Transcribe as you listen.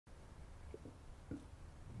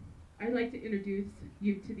I'd like to introduce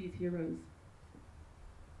you to these heroes.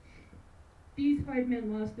 These 5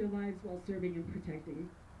 men lost their lives while serving and protecting.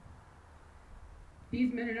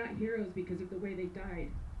 These men are not heroes because of the way they died.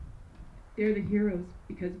 They're the heroes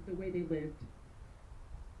because of the way they lived,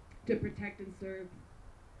 to protect and serve,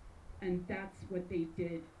 and that's what they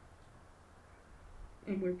did,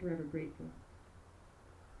 and we're forever grateful.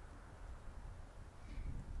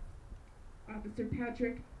 Officer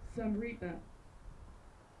Patrick Samripa.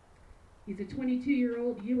 He's a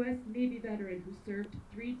 22-year-old U.S. Navy veteran who served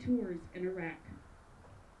 3 tours in Iraq.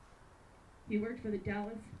 He worked for the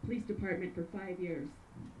Dallas Police Department for 5 years.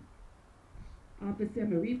 Officer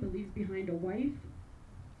Maripa leaves behind a wife,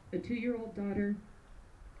 a 2-year-old daughter,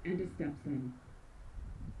 and a stepson.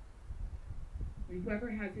 And whoever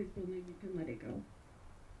has his balloon, you can let it go.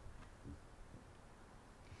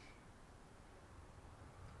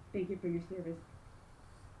 Thank you for your service.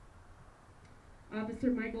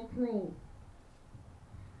 Officer Michael Kroll,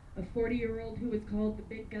 a 40-year-old who was called the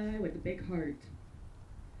big guy with a big heart.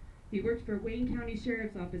 He worked for Wayne County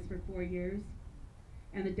Sheriff's Office for 4 years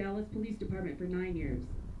and the Dallas Police Department for 9 years.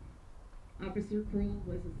 Officer Kroll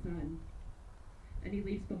was a son, and he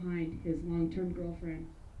leaves behind his long-term girlfriend.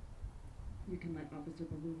 You can let Officer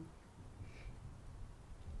Balloon.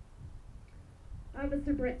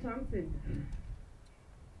 Officer Brett Thompson,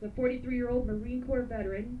 the 43-year-old Marine Corps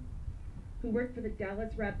veteran who worked for the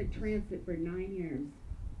Dallas Rapid Transit for 9 years.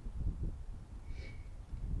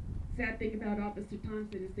 Sad thing about Officer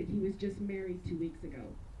Thompson is that he was just married 2 weeks ago.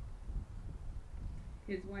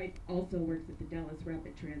 His wife also works at the Dallas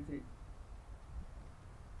Rapid Transit.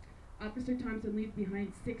 Officer Thompson leaves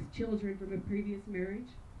behind 6 children from a previous marriage,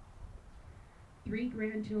 3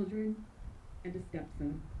 grandchildren, and a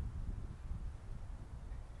stepson.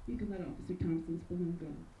 You can let Officer Thompson's balloon go.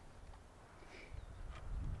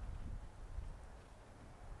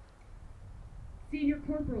 Senior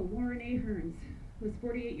Corporal Warren Ahearns was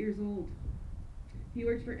 48 years old. He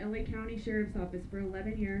worked for LA County Sheriff's Office for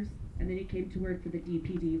 11 years, and then he came to work for the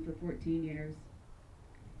DPD for 14 years.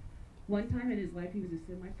 One time in his life, he was a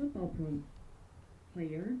semi-football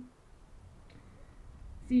player.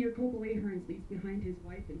 Senior Corporal Ahearns leaves behind his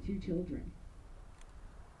wife and 2 children.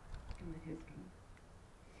 I'll let his go.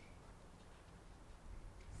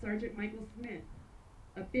 Sergeant Michael Smith,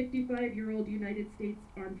 a 55-year-old United States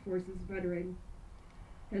Armed Forces veteran,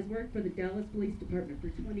 has worked for the Dallas Police Department for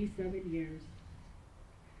 27 years.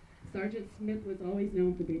 Sergeant Smith was always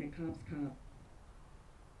known for being a cop's cop.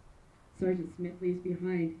 Sergeant Smith leaves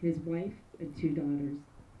behind his wife and 2 daughters.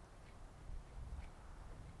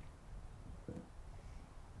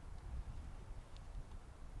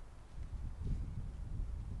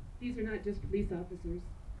 These are not just police officers.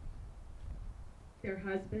 They're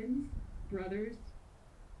husbands, brothers.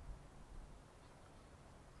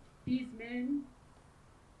 These men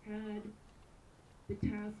had the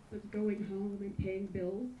tasks of going home and paying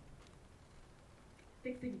bills,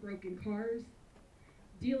 fixing broken cars,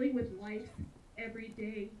 dealing with life's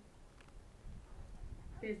everyday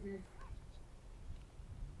business.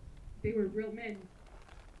 They were real men,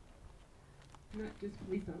 not just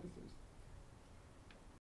police officers.